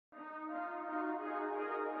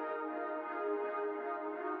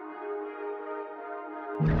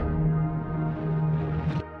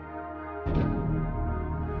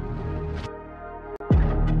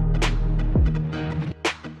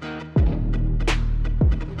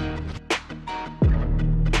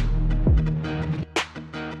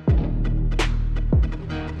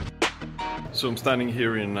So I'm standing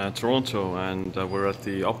here in Toronto, and we're at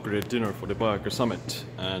the upgraded dinner for the Biohacker Summit,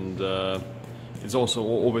 and it's also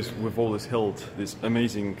we've always held these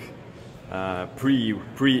amazing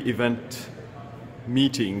pre-event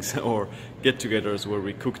meetings or get-togethers where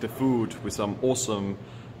we cook the food with some awesome,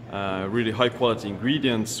 really high-quality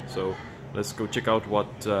ingredients. So let's go check out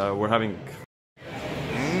what we're having.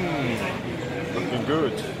 Looking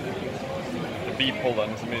good. The beef, hold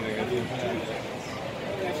on, it's amazing.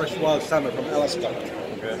 Fresh wild salmon from Alaska.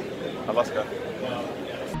 Okay, Alaska.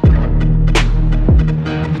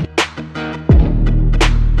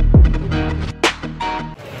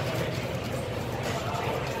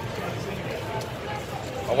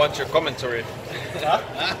 I want your commentary.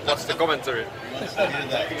 What's the commentary?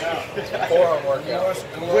 Forearm workout.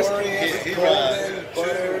 Glorious golden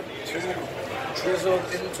butter drizzled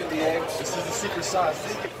into the eggs. This is the secret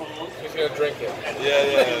sauce. He's gonna drink it.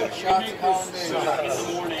 Yeah. Shots pounding. In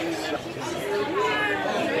the morning.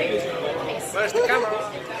 Where's the camera?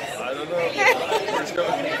 I don't know. Where's it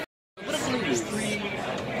going?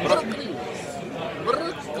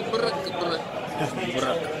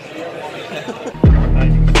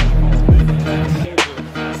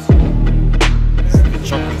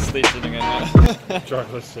 Chocolate station again.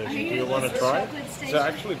 Chocolate station. Do you want to try? It's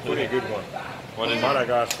actually a pretty good one. One in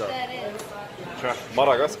Madagascar. That is.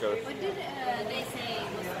 Madagascar. What did they say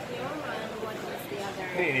was pure and what was the other?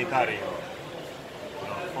 Trinitario.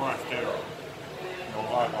 Forastero. No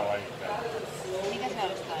aika laittaa. Mikä se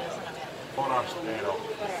oliskaan sana vielä? Forastero.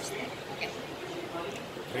 Forastero. Okei.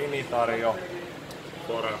 Trinitario.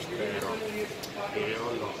 Forastero.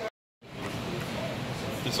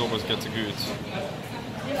 This almost gets good.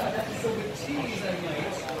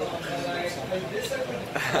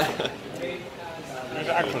 It's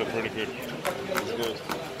actually pretty good. It's good.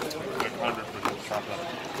 Like 100% chocolate.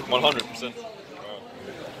 100%. Wow.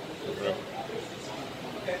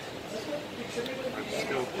 It's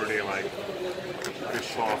still pretty like good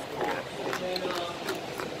soft core.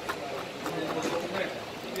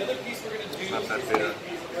 It's not that bitter.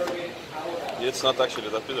 It's not actually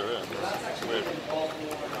that bitter, yeah. It's weird.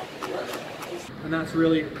 And that's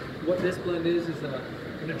really what this blend is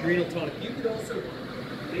an adrenal tonic. You could also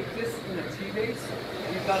make this in a tea base.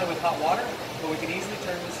 We've done it with hot water, but we can easily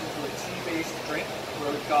turn this into a tea-based drink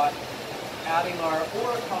where we've got adding or a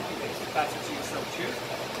coffee base, if that's what you so choose,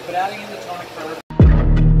 but adding in the tonic for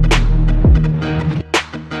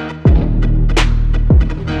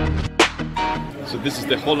So this is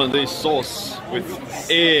the hollandaise sauce with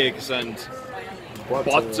eggs and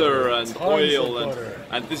butter and oil,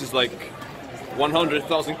 and this is like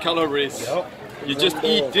 100,000 calories. Yep. You just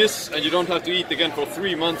eat this and you don't have to eat again for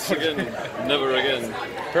 3 months again. Never again.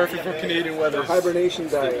 Perfect for Canadian weather. Hibernation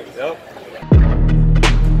diet. Yep.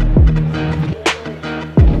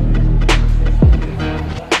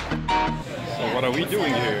 So what are we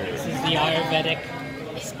doing here? This is the Ayurvedic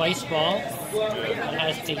spice ball. It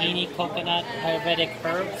has tahini, coconut, Ayurvedic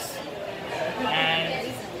herbs,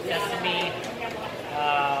 and sesame,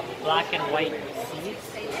 black and white seeds.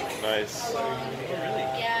 Nice. Yeah,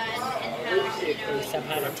 and how, you know, We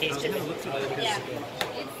somehow to taste it. yeah,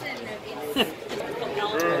 it's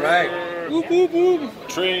Alright. Boop, boop, boop.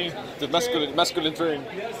 Train. The masculine train.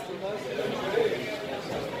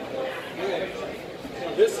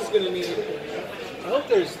 this is going to need. I hope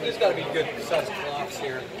there's got to be good sized cloths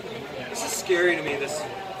here. This is scary to me. This.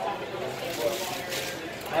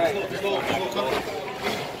 All right. Is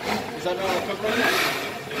that not a cook right?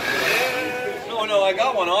 No, I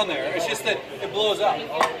got one on there. It's just that it blows up. Okay.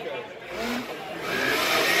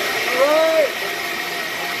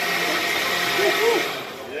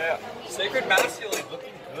 Yeah. Sacred Masculine.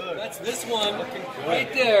 Looking good. That's this one. Looking good.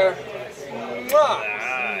 Right there. Mwah.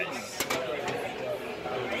 Nice.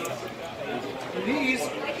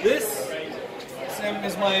 This Sim,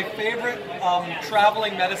 is my favorite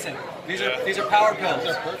traveling medicine. These are power pills.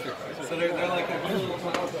 They're perfect. So they're like a good little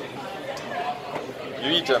power pill. You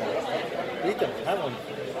eat them. Eat them, have one.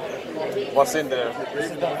 What's in there? This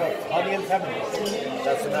is the honey and peppermint.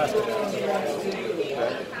 That's the masculine.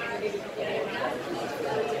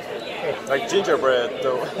 Like gingerbread,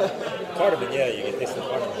 though. Cardamom, yeah, you can taste the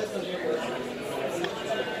cardamom.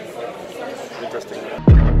 Interesting.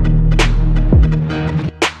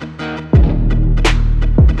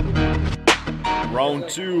 Round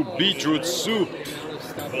 2 beetroot soup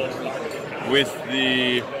with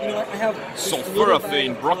the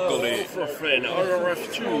sulforaphane broccoli Sulforaphane,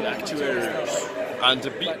 RRF2 actuators. and the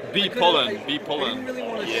bee pollen. I didn't really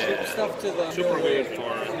want to ship stuff to the. Super good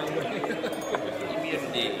for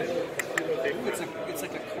immunity. It's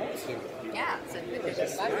like a cold soup. yeah, it's a good.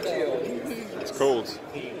 It's cold.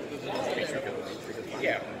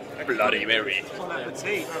 Bloody Mary.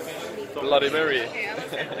 Bloody Mary.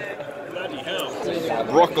 Bloody hell.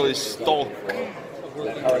 Broccoli stalk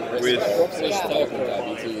with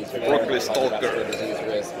broccoli stalker.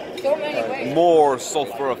 More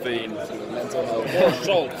sulforaphane. More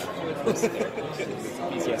salt.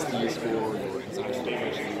 PTSD score, your anxiety,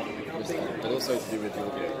 depression, but also to do with your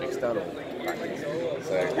external factors.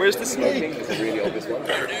 So Where's the smoking snake? is a really obvious one.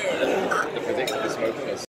 The predictable smoking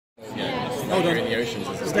is Hold on. in the oceans.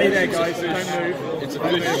 Stay there, guys. Don't move. It's a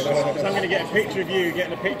fish. So I'm going to get a picture of you,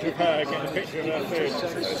 getting a picture of her, getting a picture of her food. So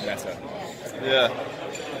it's better. Yeah.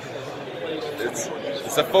 It's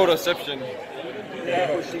a photoception.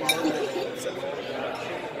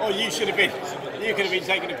 Oh, you should have been. You could have been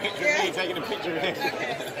taking a picture of me, taking a picture of him.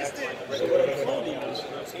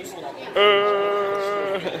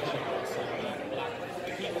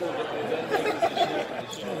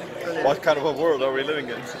 What kind of a world are we living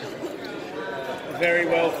in? Very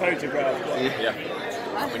well photographed. Yeah.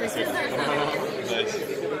 Nice.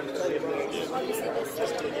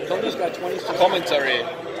 Tony's got 20 Commentary.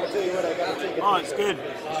 Oh, it's good.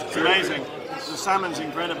 It's amazing. The salmon's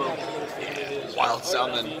incredible. Wild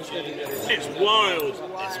salmon. It's wild.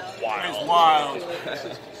 It's wild.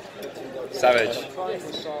 Savage.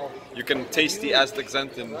 You can taste the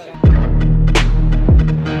astaxanthin.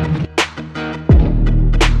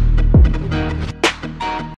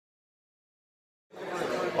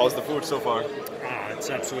 How's the food so far? It's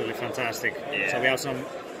absolutely fantastic. So we have some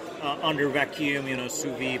under vacuum,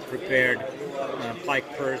 sous vide prepared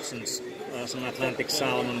pike perch and some Atlantic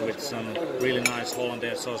salmon with some really nice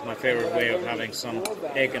hollandaise sauce. My favorite way of having some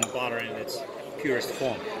egg and butter in its purest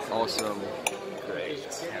form. Awesome. Great.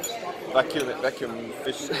 Vacuum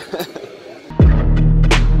fish.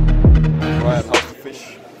 Ryan, how's the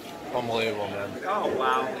fish? Unbelievable, man. Oh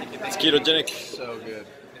wow! It's ketogenic. So good.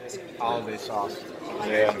 Holiday sauce.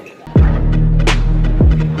 Yeah.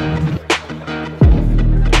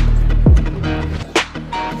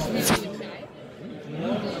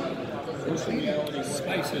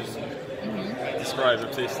 Spices. Describe the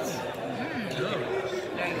tastes.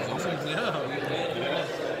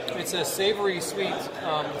 It's a savory, sweet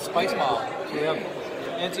spice bomb. So we have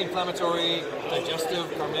anti-inflammatory,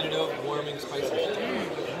 digestive, carminative, warming spices.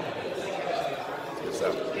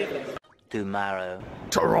 Tomorrow.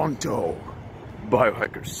 Toronto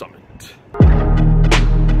Biohacker Summit.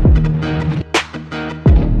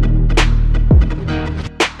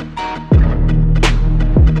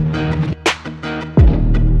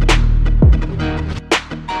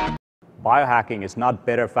 Biohacking is not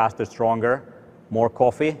better, faster, stronger, more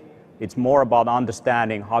coffee. It's more about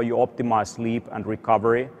understanding how you optimize sleep and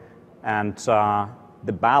recovery and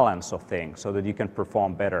the balance of things so that you can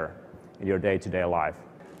perform better in your day-to-day life.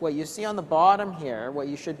 What you see on the bottom here, what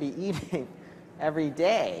you should be eating every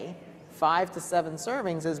day, 5 to 7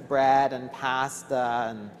 servings is bread and pasta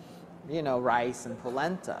and rice and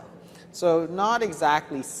polenta. So not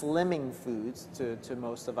exactly slimming foods to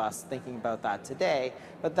most of us thinking about that today,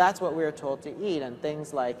 but that's what we're told to eat. And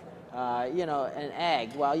things like, an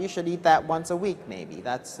egg, well, you should eat that once a week maybe.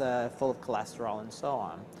 That's full of cholesterol and so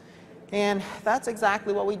on. And that's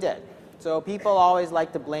exactly what we did. So people always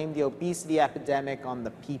like to blame the obesity epidemic on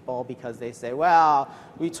the people because they say, well,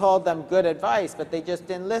 we told them good advice, but they just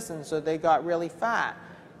didn't listen, so they got really fat.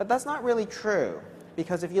 But that's not really true,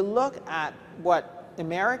 because if you look at what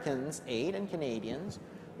Americans ate and Canadians,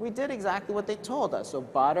 we did exactly what they told us. So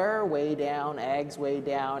butter way down, eggs way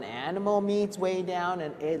down, animal meats way down,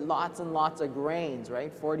 and ate lots and lots of grains,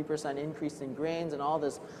 right? 40% increase in grains and all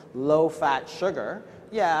this low-fat sugar.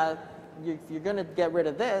 Yeah, if you're going to get rid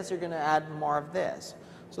of this, you're going to add more of this.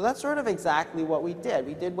 So that's sort of exactly what we did.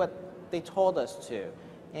 We did what they told us to.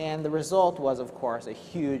 And the result was, of course, a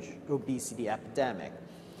huge obesity epidemic.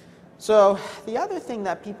 So the other thing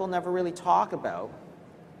that people never really talk about,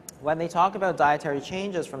 when they talk about dietary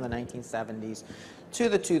changes from the 1970s to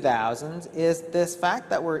the 2000s, is this fact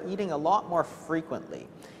that we're eating a lot more frequently.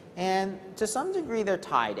 And to some degree, they're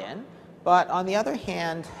tied in. But on the other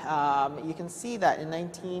hand, you can see that in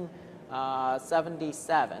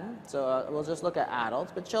 1977, so we'll just look at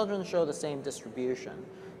adults, but children show the same distribution.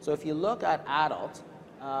 So if you look at adults,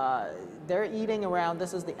 they're eating around,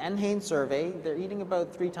 this is the NHANES survey, they're eating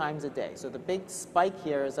about 3 times a day. So the big spike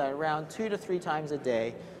here is at around 2 to 3 times a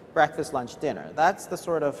day, breakfast, lunch, dinner. That's the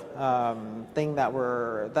sort of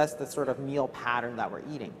that's the sort of meal pattern that we're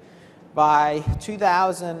eating. By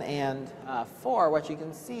 2004, what you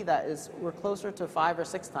can see that is we're closer to 5 or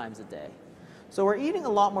 6 times a day. So we're eating a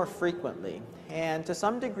lot more frequently, and to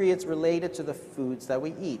some degree it's related to the foods that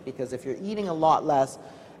we eat, because if you're eating a lot less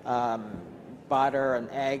butter and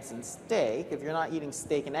eggs and steak, if you're not eating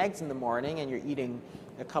steak and eggs in the morning and you're eating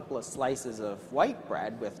a couple of slices of white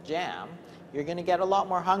bread with jam, you're going to get a lot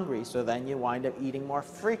more hungry, so then you wind up eating more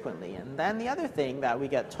frequently. And then the other thing that we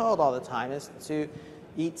get told all the time is to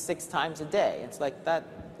eat 6 times a day. It's like that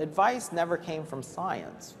advice never came from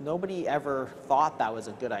science. Nobody ever thought that was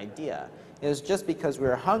a good idea. It was just because we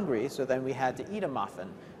were hungry, so then we had to eat a muffin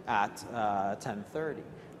at 10:30.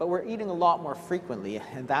 But we're eating a lot more frequently,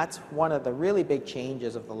 and that's one of the really big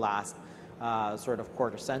changes of the last sort of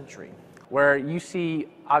quarter century. Where you see,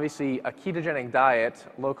 obviously, a ketogenic diet,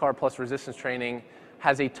 low carb plus resistance training,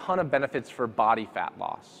 has a ton of benefits for body fat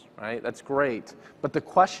loss, right? That's great. But the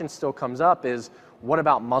question still comes up is, what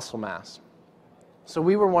about muscle mass? So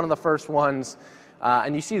we were one of the first ones,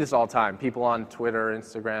 and you see this all the time. People on Twitter,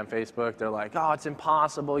 Instagram, Facebook, they're like, oh, it's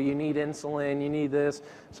impossible. You need insulin. You need this.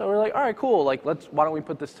 So we're like, all right, cool. Like, why don't we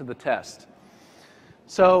put this to the test?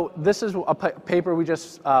 So this is a paper we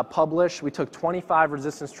just published. We took 25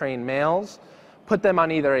 resistance-trained males, put them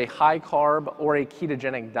on either a high-carb or a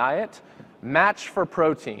ketogenic diet, matched for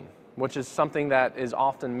protein, which is something that is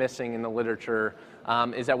often missing in the literature,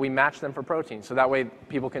 is that we match them for protein. So that way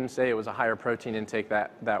people can say it was a higher protein intake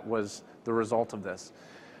that was the result of this.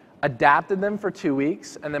 Adapted them for 2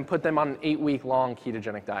 weeks, and then put them on an 8-week-long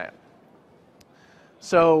ketogenic diet.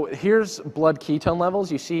 So here's blood ketone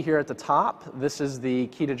levels. You see here at the top, this is the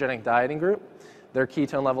ketogenic dieting group. Their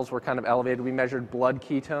ketone levels were kind of elevated. We measured blood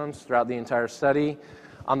ketones throughout the entire study.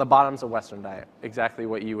 On the bottom's a Western diet, exactly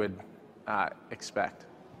what you would expect.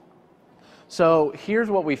 So here's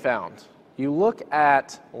what we found. You look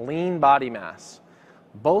at lean body mass.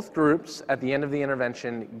 Both groups at the end of the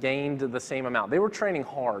intervention gained the same amount. They were training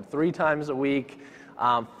hard, 3 times a week,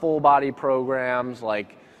 full body programs,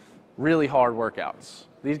 like really hard workouts.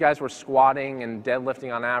 These guys were squatting and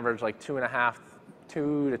deadlifting on average like 2 to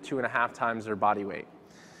 2.5 times their body weight.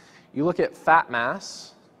 You look at fat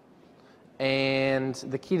mass, and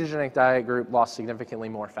the ketogenic diet group lost significantly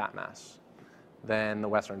more fat mass than the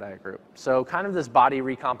Western diet group. So kind of this body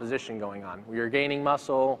recomposition going on. We are gaining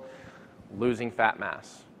muscle, losing fat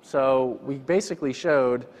mass. So we basically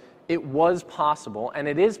showed it was possible, and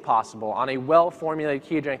it is possible, on a well-formulated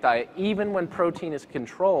ketogenic diet, even when protein is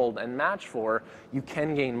controlled and matched for, you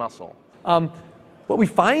can gain muscle. What we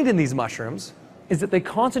find in these mushrooms is that they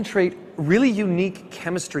concentrate really unique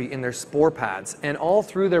chemistry in their spore pads, and all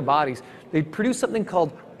through their bodies, they produce something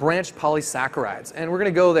called branched polysaccharides. And we're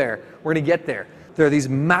going to go there. We're going to get there. There are these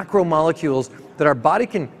macromolecules that our body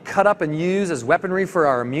can cut up and use as weaponry for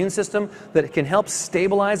our immune system, that can help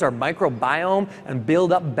stabilize our microbiome and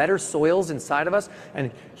build up better soils inside of us and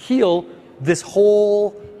heal this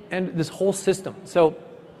whole system. So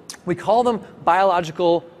we call them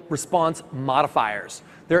biological response modifiers.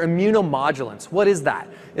 They're immunomodulants. What is that?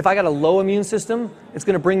 If I got a low immune system, it's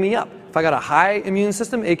going to bring me up. If I got a high immune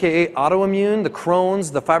system, aka autoimmune, the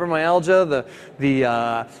Crohn's, the fibromyalgia,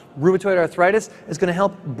 the rheumatoid arthritis, is going to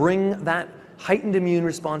help bring that heightened immune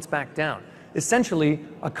response back down. Essentially,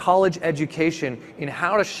 a college education in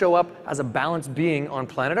how to show up as a balanced being on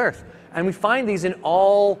planet Earth. And we find these in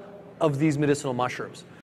all of these medicinal mushrooms.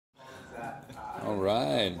 All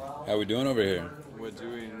right. How are we doing over here? We're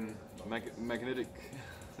doing magnetic.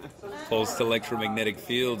 Pulsed electromagnetic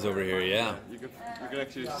fields over here, yeah. You can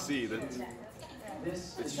actually see that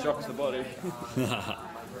it shocks the body.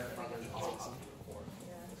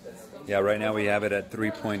 Yeah, right now we have it at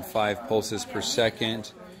 3.5 pulses per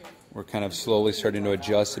second. We're kind of slowly starting to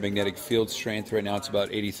adjust the magnetic field strength. Right now it's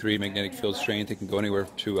about 83 magnetic field strength. It can go anywhere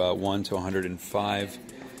to 1 to 105.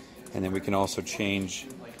 And then we can also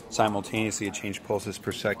simultaneously change pulses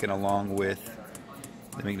per second along with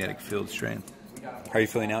the magnetic field strength. How are you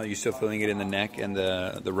feeling now? Are you still feeling it in the neck and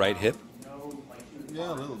the right hip?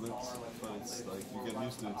 Yeah, a little bit, but it's like you get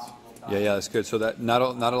used to it. Yeah, that's good. So that not a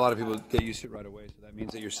lot of people get used to it right away. So that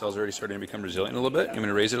means that your cells are already starting to become resilient a little bit. You want me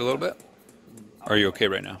to raise it a little bit? Or are you okay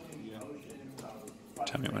right now? Yeah.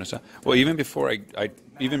 Tell me when it's done. Well, even before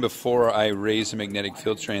I raise the magnetic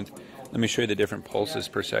field strength, let me show you the different pulses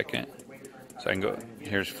per second. So I can go.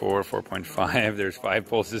 Here's 4, 4.5. There's 5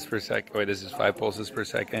 pulses per second. Wait, this is 5 pulses per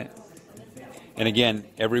second. And again,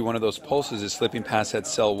 every one of those pulses is slipping past that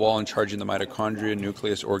cell wall and charging the mitochondria,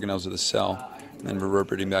 nucleus, organelles of the cell, and then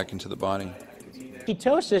reverberating back into the body.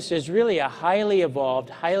 Ketosis is really a highly evolved,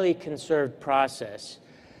 highly conserved process.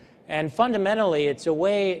 And fundamentally, it's a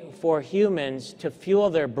way for humans to fuel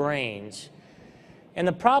their brains. And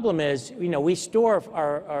the problem is, we store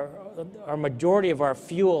our majority of our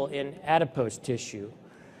fuel in adipose tissue.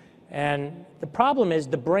 And the problem is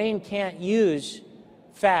the brain can't use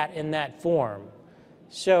fat in that form.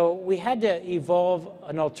 So we had to evolve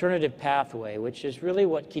an alternative pathway, which is really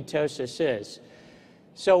what ketosis is.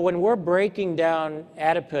 So when we're breaking down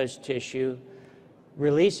adipose tissue,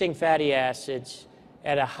 releasing fatty acids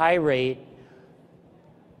at a high rate,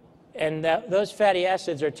 and those fatty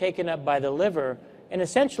acids are taken up by the liver and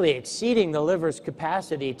essentially exceeding the liver's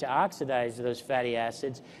capacity to oxidize those fatty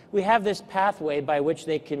acids, we have this pathway by which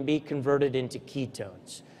they can be converted into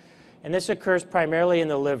ketones. And this occurs primarily in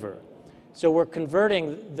the liver. So we're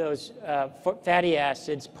converting those fatty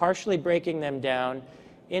acids, partially breaking them down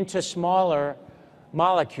into smaller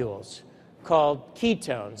molecules called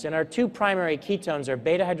ketones. And our two primary ketones are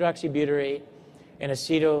beta-hydroxybutyrate and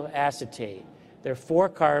acetoacetate. They're 4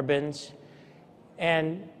 carbons,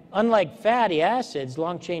 and unlike fatty acids,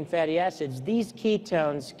 long-chain fatty acids, these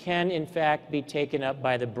ketones can in fact be taken up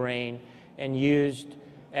by the brain and used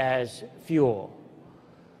as fuel.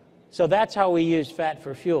 So that's how we use fat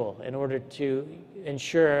for fuel in order to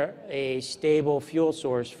ensure a stable fuel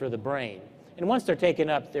source for the brain. And once they're taken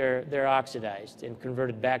up, they're oxidized and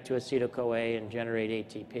converted back to acetyl-CoA and generate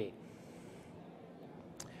ATP.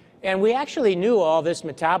 And we actually knew all this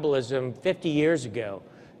metabolism 50 years ago.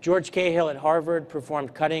 George Cahill at Harvard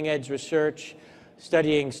performed cutting-edge research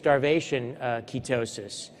studying starvation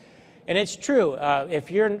ketosis. And it's true,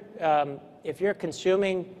 if you're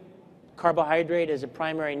consuming carbohydrate as a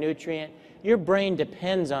primary nutrient, your brain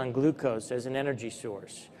depends on glucose as an energy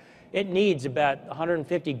source. It needs about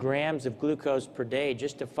 150 grams of glucose per day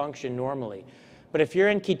just to function normally. But if you're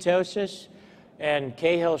in ketosis, and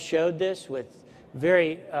Cahill showed this with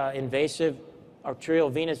very invasive arterial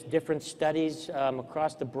venous difference studies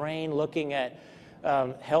across the brain, looking at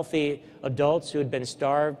healthy adults who had been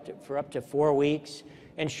starved for up to 4 weeks,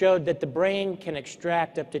 and showed that the brain can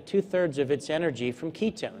extract up to 2/3 of its energy from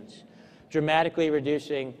ketones, dramatically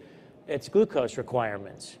reducing its glucose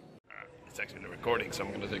requirements. It's actually the recording, so I'm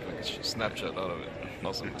going to take like a snapshot out of it.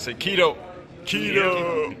 Awesome. Say keto!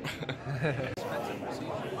 Keto!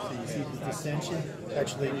 So you see the distension?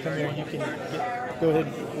 Actually, come here, you can go ahead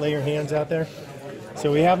and lay your hands out there. So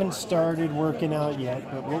we haven't started working out yet,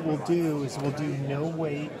 but what we'll do is we'll do no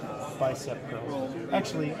weight bicep curls.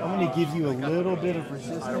 Actually, I'm going to give you a little bit of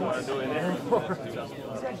resistance.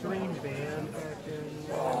 Is that green band back there?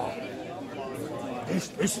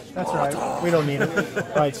 That's right. We don't need it.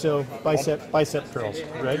 All right, so bicep curls,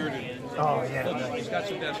 right? Oh, yeah. He's got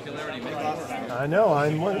some vascularity. I know,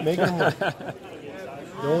 I'm making them work.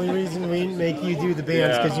 The only reason we didn't make you do the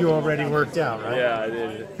bands because you already worked out, right? Yeah, I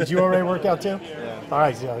did. Did you already work out too? Yeah. All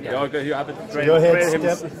right, so go ahead,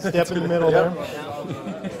 step in the middle there.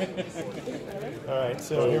 All right,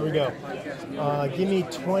 so here we go. Give me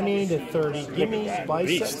 20 to 30. Give me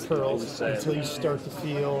bicep curls until you start to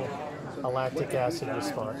feel a lactic acid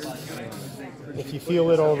response. If you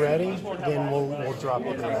feel it already, then we'll drop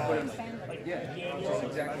it in.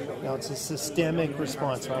 Now it's a systemic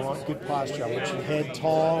response, so I want good posture. I want your head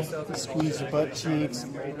tall, squeeze your butt cheeks,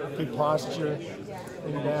 good posture,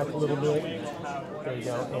 lean back a little bit. There you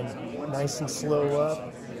go, and nice and slow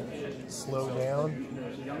up, slow down,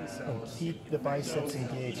 and keep the biceps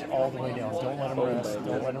engaged all the way down. Don't let them rest,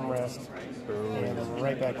 don't let them rest, and then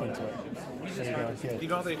right back into it. There you go, good. You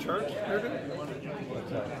know how they charge, Irvin?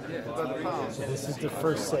 Okay. So this is the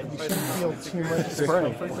first set. You shouldn't feel too much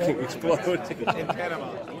discomfort. Explode.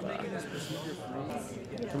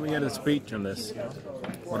 Can we get a speech on this?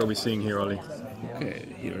 What are we seeing here, Ollie? Okay,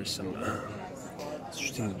 here's some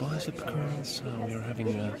interesting bicep curls. We are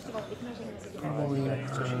having probably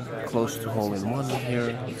close to hole-in-one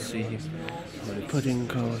here. Let's see where the pudding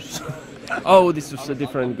goes. Oh, this is a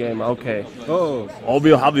different game. Okay. Oh. All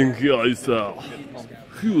we are having here is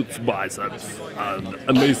huge biceps and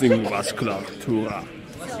amazing vasculature.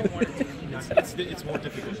 It's more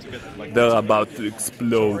difficult to get like. They're about to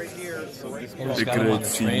explode the great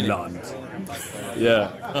Sealand.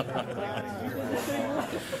 Yeah.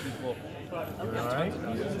 Alright.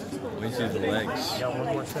 Wait and see the legs.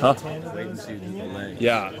 Huh? Wait and see the legs.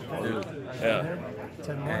 Yeah. Dude. Yeah.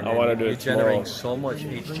 And I want to do it generating so much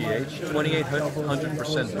HGH,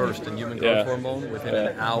 2,800% burst in human growth hormone within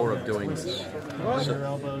an hour of doing this.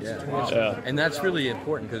 So, and that's really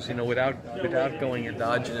important because without going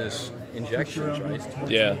endogenous injections, right?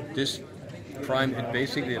 Yeah. This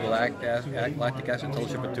basically lactic acid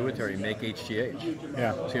tells your pituitary make HGH.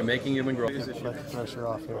 Yeah. So you're making human growth. Let the pressure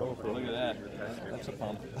off here. Look at that. That's a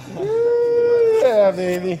pump. Yeah,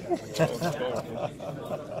 baby.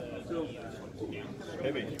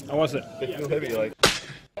 Heavy. How was it? It feels heavy, like.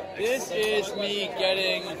 This is me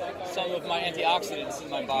getting some of my antioxidants in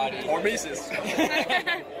my body. Hormesis.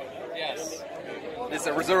 Yes. It's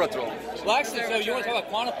a resveratrol. Well, actually, so you want to talk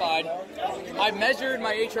about quantified? I measured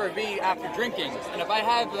my HRV after drinking, and if I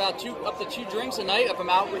have about up to 2 drinks a night, if I'm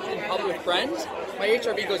out in public with friends, my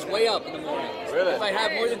HRV goes way up in the morning. Really? If I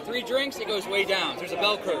have more than 3 drinks, it goes way down. There's a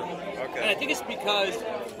bell curve. Okay. And I think it's because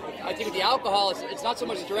I think with the alcohol, it's not so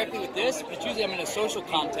much directly with this, but it's usually I'm in a social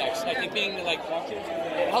context. And I think being like,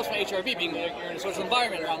 it helps my HRV being like you're in a social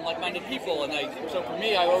environment around like-minded people, and like so for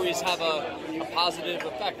me, I always have a positive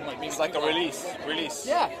effect. Like maybe it's like a release.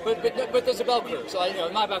 Yeah, but there's a bell curve, so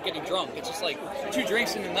I'm not about getting drunk. It's just like 2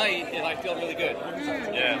 drinks in the night, and I feel really good.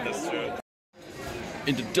 Yeah, that's true.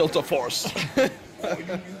 In the Delta Force.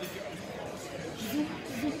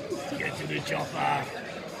 Get to the chopper.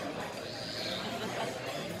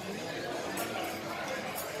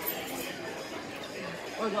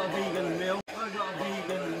 I got a vegan meal. I got a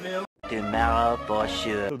vegan meal. Tomorrow for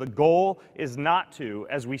sure. So the goal is not to,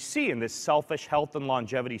 as we see in this selfish health and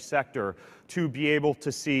longevity sector, to be able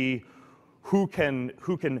to see who can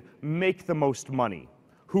make the most money,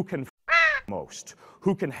 who can most,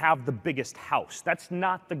 who can have the biggest house. That's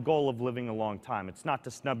not the goal of living a long time. It's not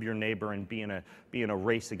to snub your neighbor and be in a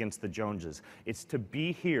race against the Joneses. It's to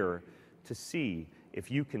be here to see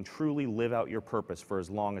if you can truly live out your purpose for as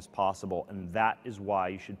long as possible, and that is why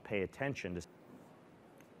you should pay attention to.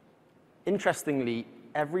 Interestingly,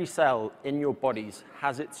 every cell in your bodies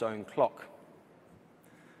has its own clock.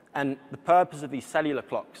 And the purpose of these cellular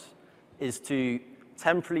clocks is to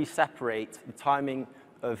temporarily separate the timing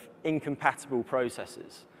of incompatible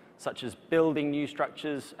processes, such as building new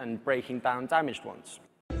structures and breaking down damaged ones.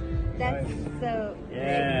 That's so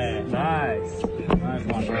Yeah, nice. Nice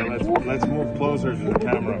one, bro. Let's move closer to the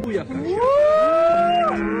camera.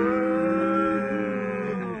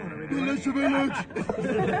 Let's do the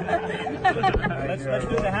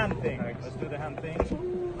hand thing. Let's do the hand thing.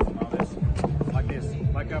 Now this,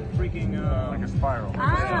 like a freaking like a spiral.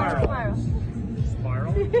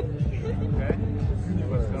 Spiral. Okay.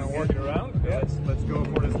 Let's gonna work it around. Yeah. Let's go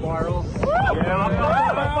for the spiral.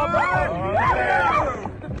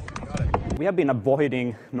 We have been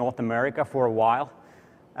avoiding North America for a while,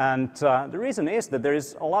 and the reason is that there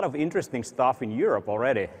is a lot of interesting stuff in Europe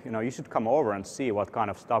already. You know, you should come over and see what kind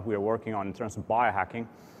of stuff we are working on in terms of biohacking.